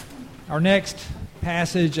Our next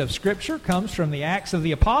passage of Scripture comes from the Acts of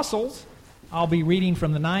the Apostles. I'll be reading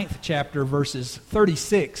from the 9th chapter, verses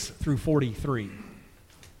 36 through 43.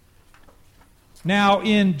 Now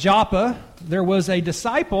in Joppa there was a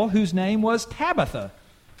disciple whose name was Tabitha,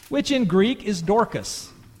 which in Greek is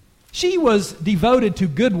Dorcas. She was devoted to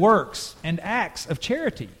good works and acts of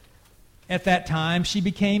charity. At that time she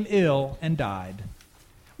became ill and died.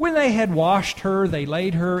 When they had washed her, they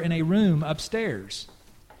laid her in a room upstairs.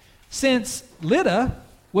 Since Lydda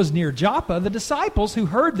was near Joppa, the disciples who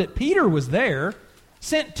heard that Peter was there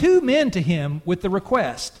sent 2 men to him with the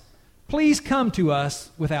request, "Please come to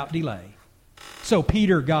us without delay." So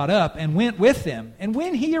Peter got up and went with them, and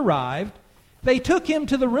when he arrived, they took him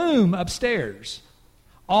to the room upstairs.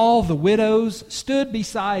 All the widows stood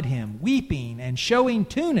beside him, weeping and showing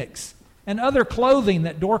tunics and other clothing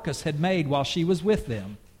that Dorcas had made while she was with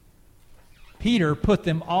them. Peter put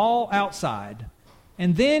them all outside,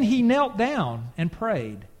 and then he knelt down and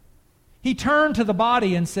prayed. He turned to the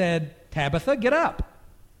body and said, "Tabitha, get up."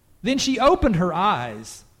 Then she opened her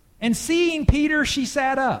eyes, and seeing Peter, she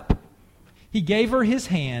sat up. He gave her his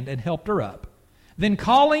hand and helped her up. Then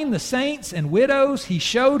calling the saints and widows, he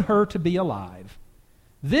showed her to be alive.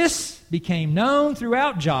 This became known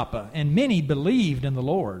throughout Joppa, and many believed in the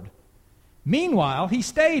Lord. Meanwhile, he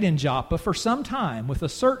stayed in Joppa for some time with a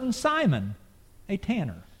certain Simon, a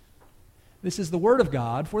tanner. This is the word of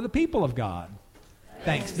God for the people of God.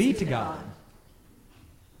 Thanks be to God.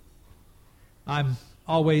 I'm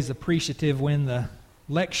always appreciative when the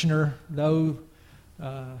lectioner,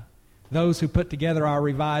 those who put together our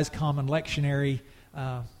Revised Common Lectionary,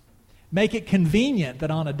 make it convenient that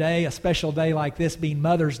on a special day like this being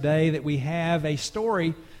Mother's Day, that we have a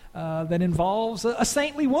story that involves a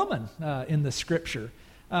saintly woman in the Scripture.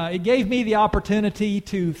 It gave me the opportunity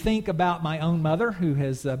to think about my own mother, who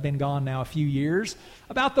has been gone now a few years,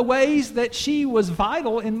 about the ways that she was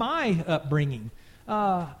vital in my upbringing.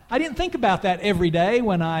 I didn't think about that every day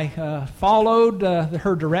when I followed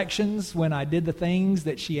her directions, when I did the things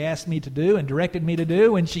that she asked me to do and directed me to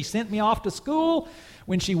do, when she sent me off to school,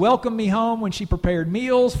 when she welcomed me home, when she prepared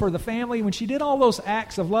meals for the family, when she did all those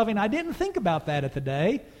acts of loving. I didn't think about that at the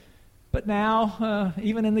day. But now,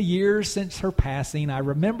 even in the years since her passing, I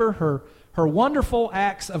remember her wonderful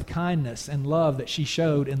acts of kindness and love that she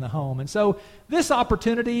showed in the home. And so this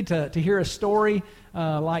opportunity to hear a story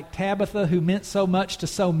like Tabitha, who meant so much to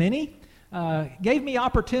so many, gave me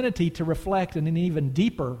opportunity to reflect in an even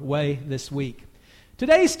deeper way this week.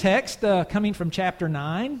 Today's text, coming from chapter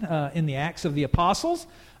 9 in the Acts of the Apostles,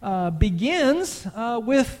 begins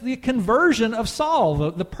with the conversion of Saul,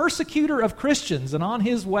 the persecutor of Christians, and on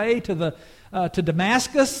his way to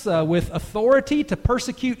Damascus with authority to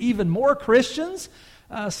persecute even more Christians.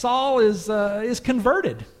 Saul is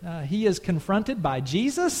converted. He is confronted by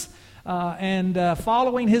Jesus, and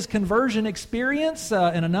following his conversion experience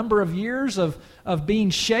in a number of years of being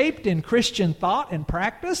shaped in Christian thought and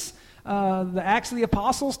practice, the Acts of the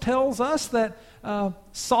Apostles tells us that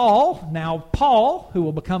Saul, now Paul, who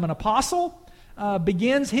will become an apostle,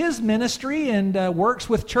 begins his ministry and works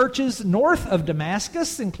with churches north of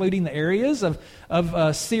Damascus, including the areas of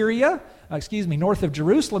north of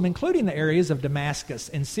Jerusalem, including the areas of Damascus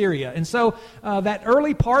and Syria. And so that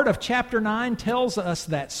early part of chapter 9 tells us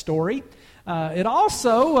that story. It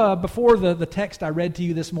also, before the text I read to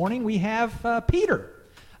you this morning, we have Peter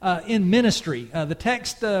in ministry. The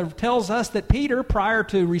text tells us that Peter, prior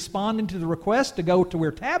to responding to the request to go to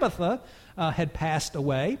where Tabitha had passed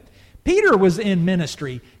away, Peter was in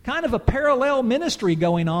ministry, kind of a parallel ministry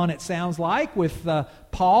going on, it sounds like, with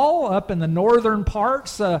Paul up in the northern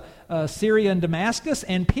parts, Syria and Damascus,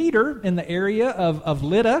 and Peter in the area of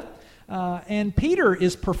Lydda. And Peter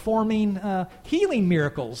is performing healing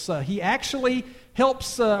miracles. He actually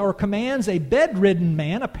helps or commands a bedridden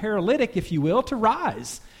man, a paralytic, if you will, to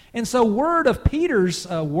rise. And so word of Peter's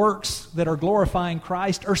works that are glorifying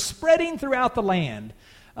Christ are spreading throughout the land.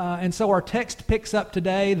 And so our text picks up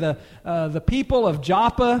today the people of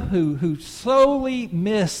Joppa who slowly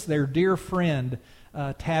miss their dear friend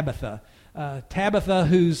Tabitha. Tabitha,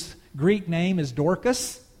 whose Greek name is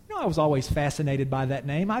Dorcas. You know, I was always fascinated by that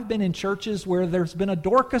name. I've been in churches where there's been a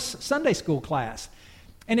Dorcas Sunday school class.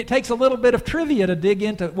 And it takes a little bit of trivia to dig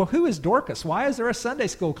into, well, who is Dorcas? Why is there a Sunday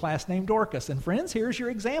school class named Dorcas? And friends, here's your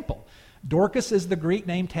example. Dorcas is the Greek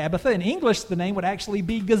name Tabitha. In English, the name would actually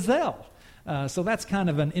be Gazelle. So that's kind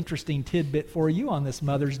of an interesting tidbit for you on this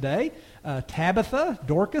Mother's Day. Tabitha,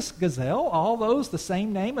 Dorcas, Gazelle, all those the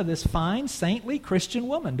same name of this fine, saintly Christian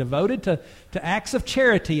woman devoted to acts of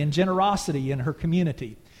charity and generosity in her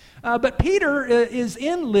community. But Peter is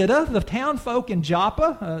in Lydda, the town folk in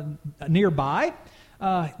Joppa nearby.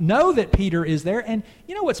 know that Peter is there. And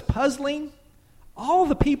you know what's puzzling? All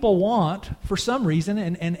the people want, for some reason,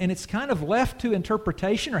 and it's kind of left to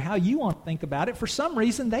interpretation or how you want to think about it, for some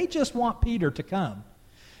reason they just want Peter to come.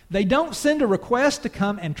 They don't send a request to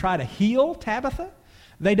come and try to heal Tabitha.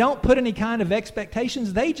 They don't put any kind of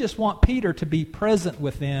expectations. They just want Peter to be present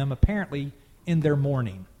with them, apparently, in their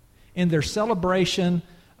mourning, in their celebration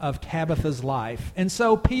of Tabitha's life. And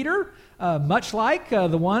so Peter, much like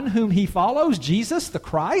the one whom he follows, Jesus the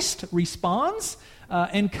Christ, responds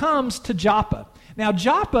and comes to Joppa. Now,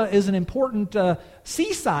 Joppa is an important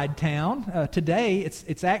seaside town. Today,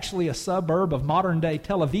 it's actually a suburb of modern-day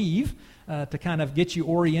Tel Aviv, to kind of get you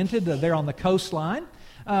oriented there on the coastline.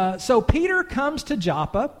 So Peter comes to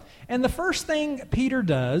Joppa, and the first thing Peter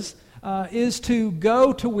does is to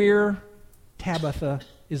go to where Tabitha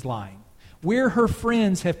is lying, where her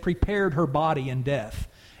friends have prepared her body in death.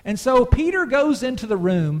 And so Peter goes into the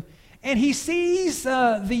room, and he sees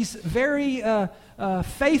these very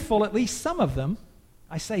faithful, at least some of them.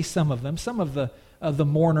 I say some of them. Some of the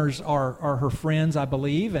mourners are her friends, I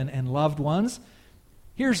believe, and loved ones.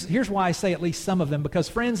 Here's why I say at least some of them, because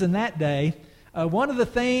friends, in that day, one of the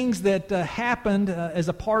things that happened as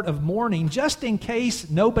a part of mourning, just in case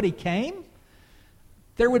nobody came,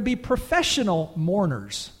 there would be professional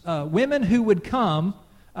mourners, women who would come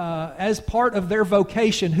as part of their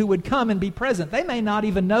vocation, who would come and be present. They may not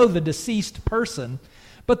even know the deceased person,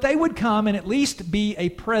 but they would come and at least be a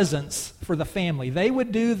presence for the family. They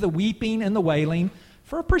would do the weeping and the wailing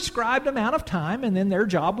for a prescribed amount of time, and then their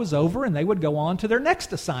job was over, and they would go on to their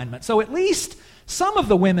next assignment. So at least some of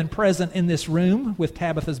the women present in this room with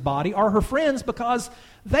Tabitha's body are her friends, because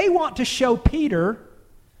they want to show Peter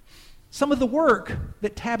some of the work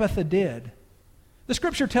that Tabitha did. The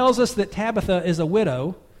Scripture tells us that Tabitha is a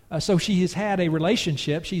widow, so she has had a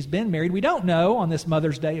relationship. She's been married. We don't know on this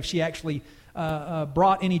Mother's Day if she actually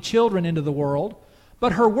brought any children into the world,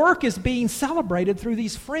 but her work is being celebrated through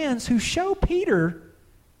these friends who show Peter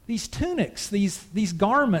these tunics, these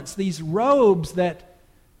garments, these robes that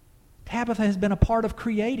Tabitha has been a part of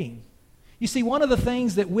creating. You see, one of the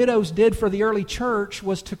things that widows did for the early church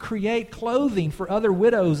was to create clothing for other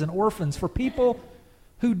widows and orphans, for people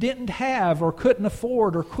who didn't have or couldn't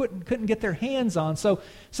afford or couldn't get their hands on. So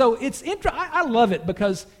it's I love it,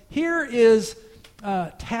 because here is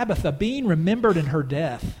Tabitha being remembered in her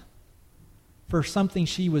death for something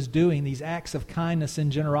she was doing, these acts of kindness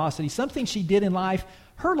and generosity, something she did in life.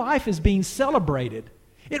 Her life is being celebrated.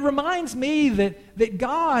 It reminds me that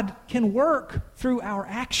God can work through our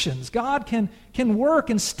actions. God can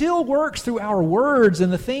work and still works through our words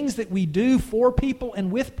and the things that we do for people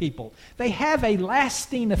and with people. They have a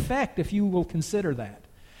lasting effect, if you will consider that.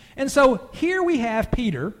 And so here we have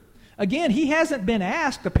Peter. Again, he hasn't been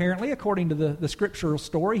asked, apparently, according to the scriptural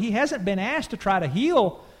story, he hasn't been asked to try to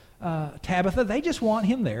heal Tabitha. They just want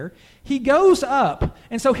him there. He goes up,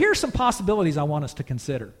 and so here's some possibilities I want us to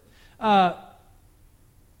consider.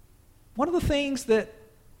 One of the things that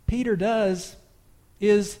Peter does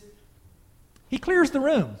is he clears the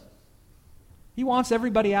room. He wants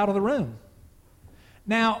everybody out of the room.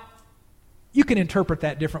 Now, you can interpret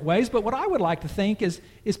that different ways, but what I would like to think is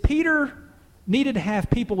Peter needed to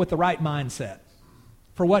have people with the right mindset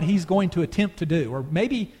for what he's going to attempt to do, or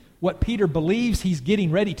maybe what Peter believes he's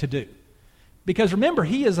getting ready to do. Because remember,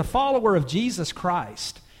 he is a follower of Jesus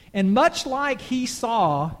Christ. And much like he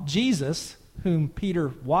saw Jesus, whom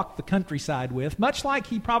Peter walked the countryside with, much like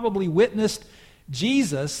he probably witnessed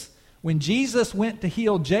Jesus when Jesus went to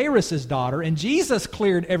heal Jairus' daughter and Jesus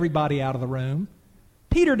cleared everybody out of the room,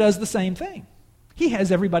 Peter does the same thing. He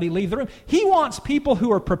has everybody leave the room. He wants people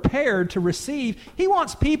who are prepared to receive. He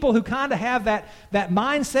wants people who kind of have that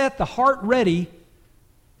mindset, the heart ready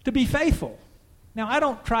to be faithful. Now, I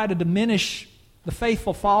don't try to diminish the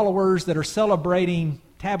faithful followers that are celebrating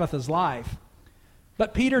Tabitha's life,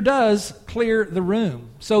 but Peter does clear the room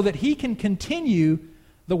so that he can continue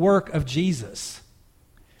the work of Jesus.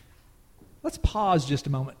 Let's pause just a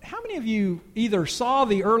moment. How many of you either saw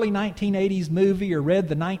the early 1980s movie or read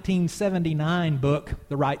the 1979 book,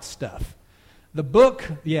 The Right Stuff? The book,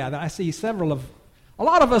 I see a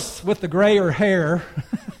lot of us with the grayer hair.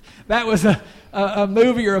 That was a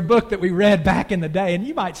movie or a book that we read back in the day, and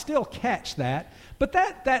you might still catch that. But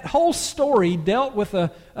that whole story dealt with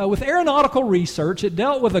with aeronautical research. It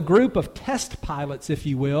dealt with a group of test pilots, if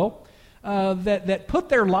you will, that put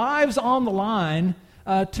their lives on the line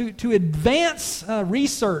to advance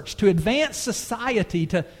research, to advance society.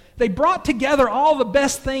 They brought together all the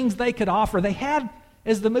best things they could offer. They had,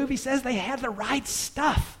 as the movie says, they had the right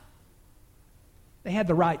stuff. They had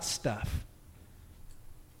the right stuff.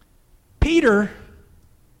 Peter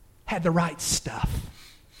had the right stuff.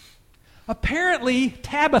 Apparently,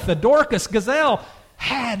 Tabitha, Dorcas, Gazelle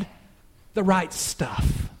had the right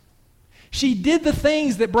stuff. She did the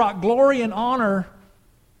things that brought glory and honor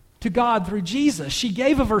to God through Jesus. She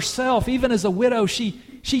gave of herself, even as a widow. She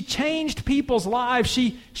changed people's lives.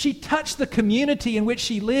 She touched the community in which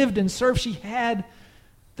she lived and served. She had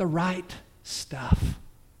the right stuff.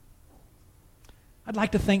 I'd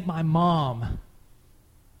like to think my mom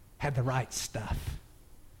had the right stuff.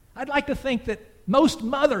 I'd like to think that most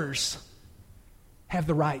mothers have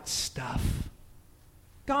the right stuff.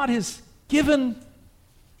 God has given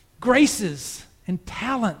graces and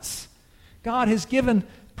talents. God has given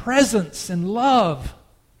presence and love,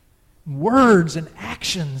 words and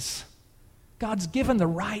actions. God's given the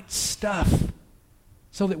right stuff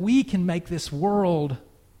so that we can make this world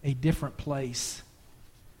a different place.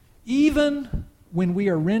 Even when we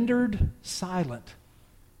are rendered silent,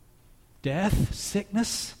 death,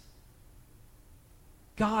 sickness,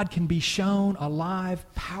 God can be shown alive,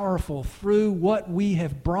 powerful through what we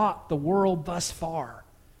have brought the world thus far.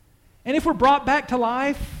 And if we're brought back to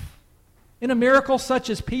life in a miracle such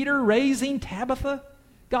as Peter raising Tabitha,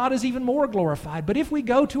 God is even more glorified. But if we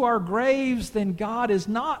go to our graves, then God is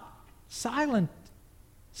not silenced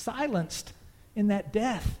in that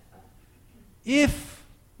death. If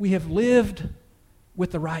we have lived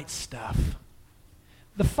with the right stuff.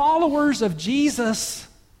 The followers of Jesus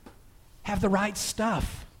have the right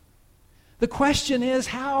stuff. The question is,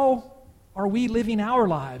 how are we living our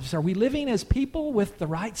lives? Are we living as people with the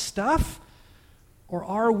right stuff? Or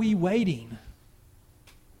are we waiting?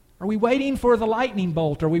 Are we waiting for the lightning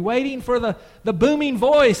bolt? Are we waiting for the booming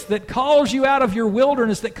voice that calls you out of your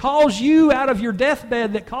wilderness, that calls you out of your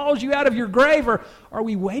deathbed, that calls you out of your grave? Or are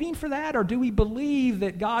we waiting for that? Or do we believe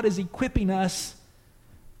that God is equipping us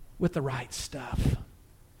with the right stuff?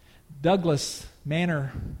 Douglas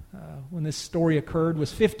Manor, when this story occurred,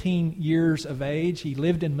 was 15 years of age. He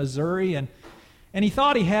lived in Missouri, and he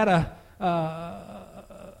thought he had a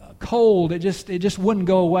cold. It just wouldn't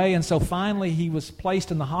go away, and so finally he was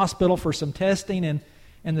placed in the hospital for some testing,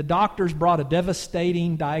 and the doctors brought a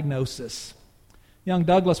devastating diagnosis. Young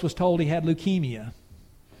Douglas was told he had leukemia.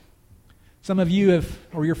 Some of you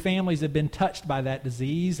or your families have been touched by that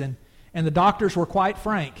disease, and the doctors were quite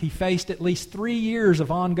frank. He faced at least 3 years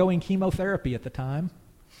of ongoing chemotherapy at the time.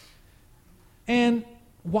 And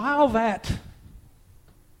while that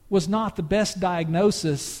was not the best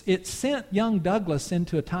diagnosis, it sent young Douglas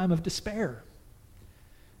into a time of despair.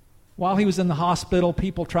 While he was in the hospital,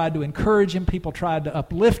 people tried to encourage him. People tried to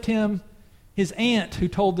uplift him. His aunt, who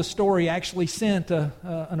told the story, actually sent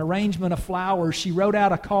an arrangement of flowers. She wrote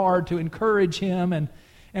out a card to encourage him, and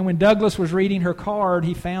when Douglas was reading her card,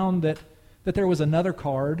 he found that there was another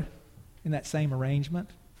card in that same arrangement.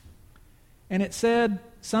 And it said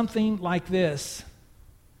something like this: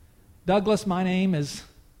 Douglas, my name is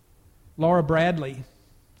Laura Bradley.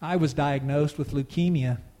 I was diagnosed with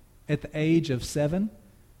leukemia at the age of 7.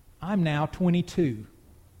 I'm now 22.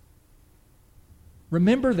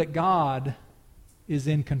 Remember that God is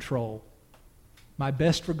in control. My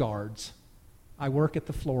best regards. I work at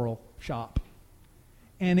the floral shop.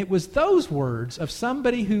 And it was those words of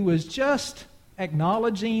somebody who was just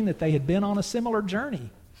acknowledging that they had been on a similar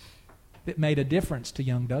journey that made a difference to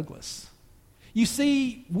young Douglas. You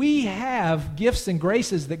see, we have gifts and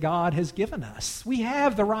graces that God has given us. We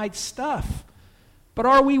have the right stuff. But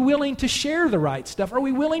are we willing to share the right stuff? Are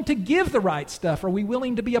we willing to give the right stuff? Are we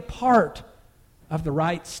willing to be a part of the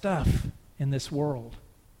right stuff in this world?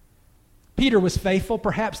 Peter was faithful.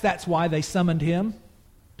 Perhaps that's why they summoned him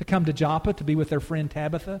to come to Joppa to be with their friend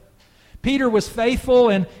Tabitha. Peter was faithful,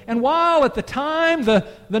 and while at the time the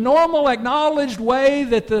normal acknowledged way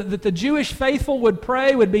that the Jewish faithful would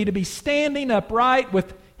pray would be to be standing upright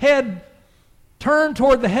with head turned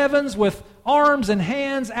toward the heavens with arms and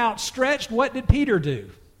hands outstretched, what did Peter do?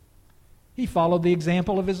 He followed the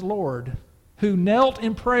example of his Lord, who knelt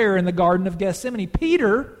in prayer in the Garden of Gethsemane.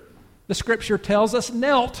 Peter, the Scripture tells us,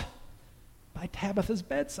 knelt by Tabitha's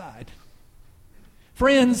bedside.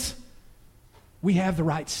 Friends, we have the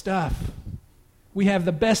right stuff. We have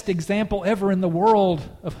the best example ever in the world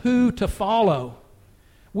of who to follow.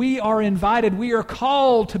 We are invited, we are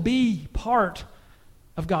called to be part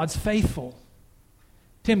of God's faithful.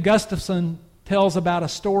 Tim Gustafson tells about a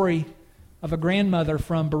story of a grandmother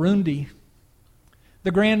from Burundi.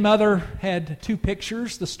 The grandmother had 2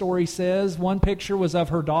 pictures, the story says. One picture was of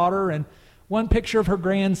her daughter and one picture of her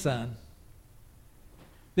grandson.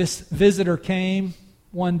 This visitor came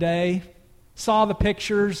one day, saw the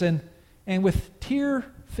pictures, and with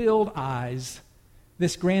tear-filled eyes,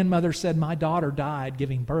 this grandmother said, "My daughter died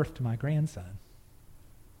giving birth to my grandson."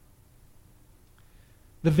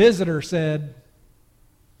 The visitor said,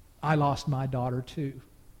 I lost my daughter too.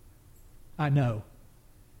 I know.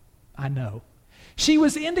 She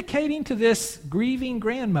was indicating to this grieving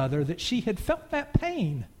grandmother that she had felt that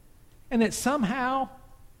pain and that somehow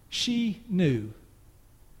she knew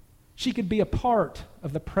she could be a part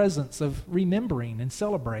of the presence of remembering and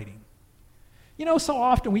celebrating. You know, so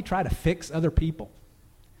often we try to fix other people.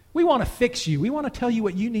 We want to fix you. We want to tell you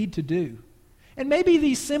what you need to do. And maybe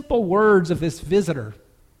these simple words of this visitor,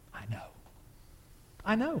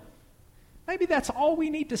 I know. Maybe that's all we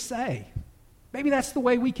need to say. Maybe that's the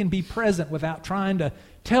way we can be present without trying to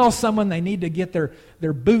tell someone they need to get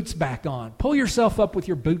their boots back on. Pull yourself up with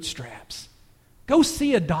your bootstraps. Go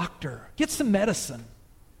see a doctor. Get some medicine.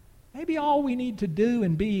 Maybe all we need to do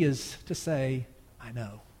and be is to say, I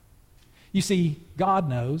know. You see, God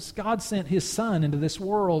knows. God sent His Son into this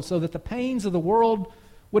world so that the pains of the world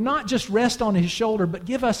would not just rest on His shoulder, but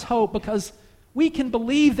give us hope, because we can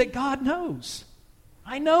believe that God knows.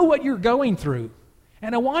 I know what you're going through,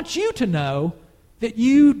 and I want you to know that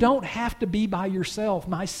you don't have to be by yourself.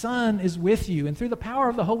 My Son is with you, and through the power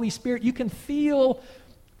of the Holy Spirit, you can feel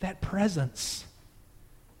that presence.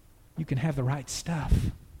 You can have the right stuff.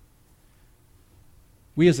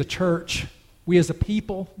 We as a church, we as a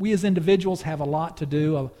people, we as individuals have a lot to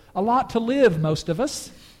do, a lot to live, most of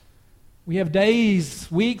us. We have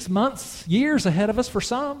days, weeks, months, years ahead of us for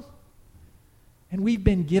some, and we've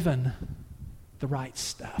been given the right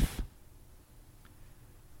stuff.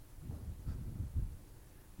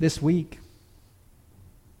 This week,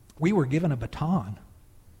 we were given a baton.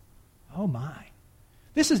 Oh my.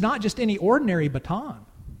 This is not just any ordinary baton.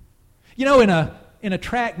 You know, in a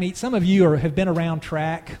track meet, some of you have been around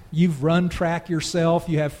track. You've run track yourself.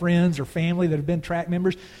 You have friends or family that have been track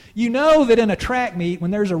members. You know that in a track meet, when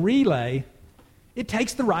there's a relay, it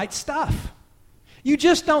takes the right stuff. You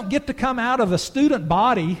just don't get to come out of the student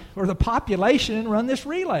body or the population and run this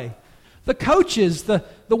relay. The coaches, the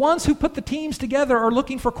ones who put the teams together, are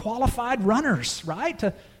looking for qualified runners, right?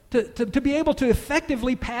 To be able to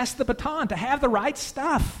effectively pass the baton, to have the right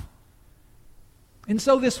stuff. And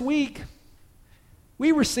so this week,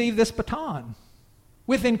 we received this baton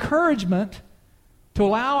with encouragement to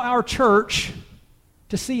allow our church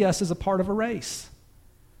to see us as a part of a race.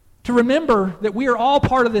 To remember that we are all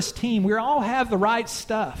part of this team. We all have the right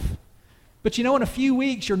stuff. But you know, in a few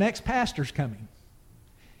weeks, your next pastor's coming.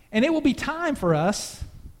 And it will be time for us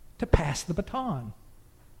to pass the baton.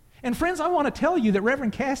 And friends, I want to tell you that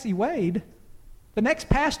Reverend Cassie Wade, the next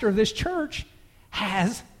pastor of this church,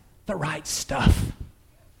 has the right stuff.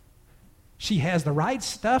 She has the right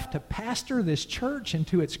stuff to pastor this church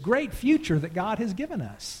into its great future that God has given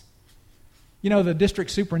us. You know, the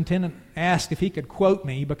district superintendent asked if he could quote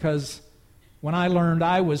me, because when I learned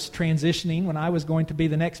I was transitioning, when I was going to be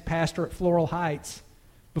the next pastor at Floral Heights,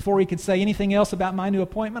 before he could say anything else about my new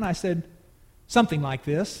appointment, I said something like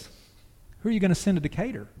this: who are you going to send to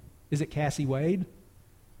Decatur? Is it Cassie Wade?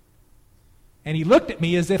 And he looked at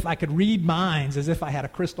me as if I could read minds, as if I had a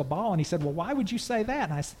crystal ball, and he said, well, why would you say that?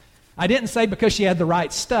 And I didn't say because she had the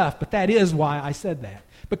right stuff, but that is why I said that.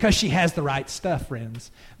 Because she has the right stuff,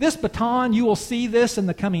 friends. This baton, you will see this in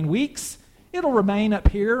the coming weeks. It'll remain up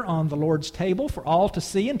here on the Lord's table for all to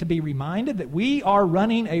see and to be reminded that we are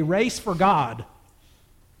running a race for God.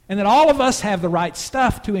 And that all of us have the right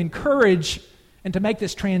stuff to encourage and to make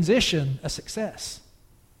this transition a success.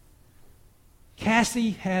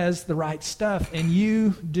 Cassie has the right stuff, and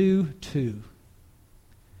you do too.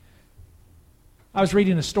 I was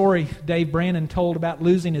reading a story Dave Brannon told about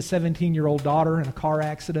losing his 17-year-old daughter in a car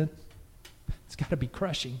accident. It's got to be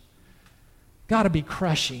crushing. Got to be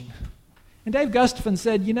crushing. And Dave Gustafson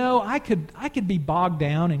said, you know, I could be bogged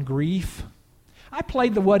down in grief. I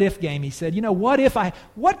played the what-if game, he said. You know, what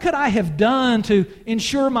could I have done to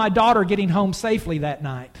ensure my daughter getting home safely that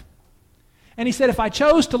night? And he said, if I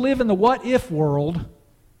chose to live in the what-if world,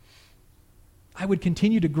 I would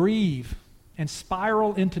continue to grieve and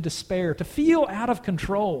spiral into despair, to feel out of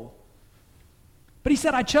control. But he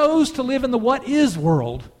said, I chose to live in the what-is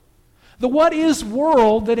world. The what-is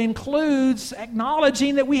world that includes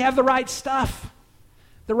acknowledging that we have the right stuff.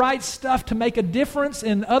 The right stuff to make a difference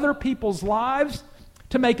in other people's lives,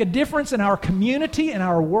 to make a difference in our community, in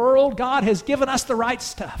our world. God has given us the right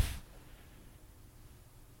stuff.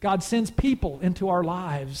 God sends people into our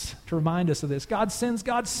lives to remind us of this. God sends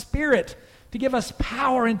God's Spirit to give us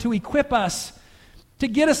power and to equip us, to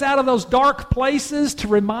get us out of those dark places, to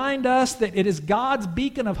remind us that it is God's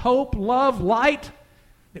beacon of hope, love, light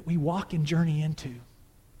that we walk and journey into.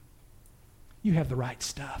 You have the right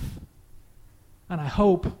stuff. And I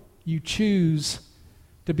hope you choose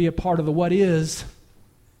to be a part of the what is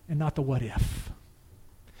and not the what if.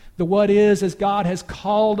 The what is God has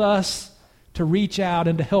called us to reach out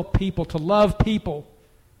and to help people, to love people,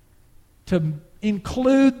 to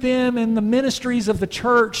include them in the ministries of the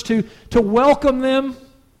church, to welcome them,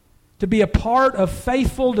 to be a part of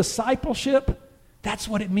faithful discipleship. That's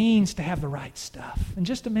what it means to have the right stuff. In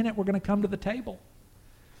just a minute, we're going to come to the table.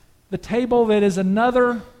 The table that is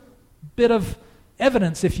another bit of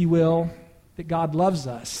evidence, if you will, that God loves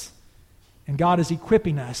us. And God is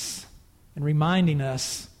equipping us and reminding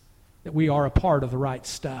us that we are a part of the right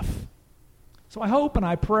stuff. So I hope and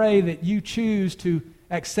I pray that you choose to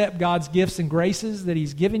accept God's gifts and graces that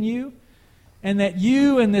He's given you, and that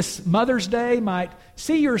you in this Mother's Day might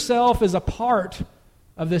see yourself as a part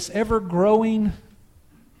of this ever-growing,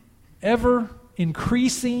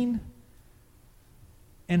 ever-increasing,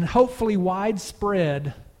 and hopefully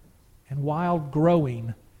widespread and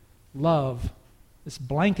wild-growing love, this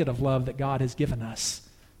blanket of love that God has given us,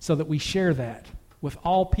 so that we share that with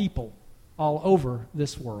all people all over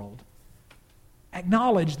this world.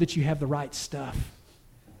 Acknowledge that you have the right stuff,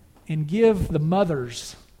 and give the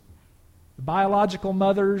mothers, the biological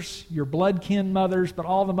mothers, your blood kin mothers, but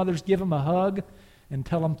all the mothers, give them a hug and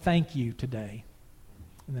tell them thank you today.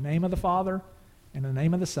 In the name of the Father, in the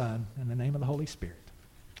name of the Son, in the name of the Holy Spirit.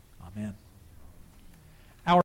 Amen.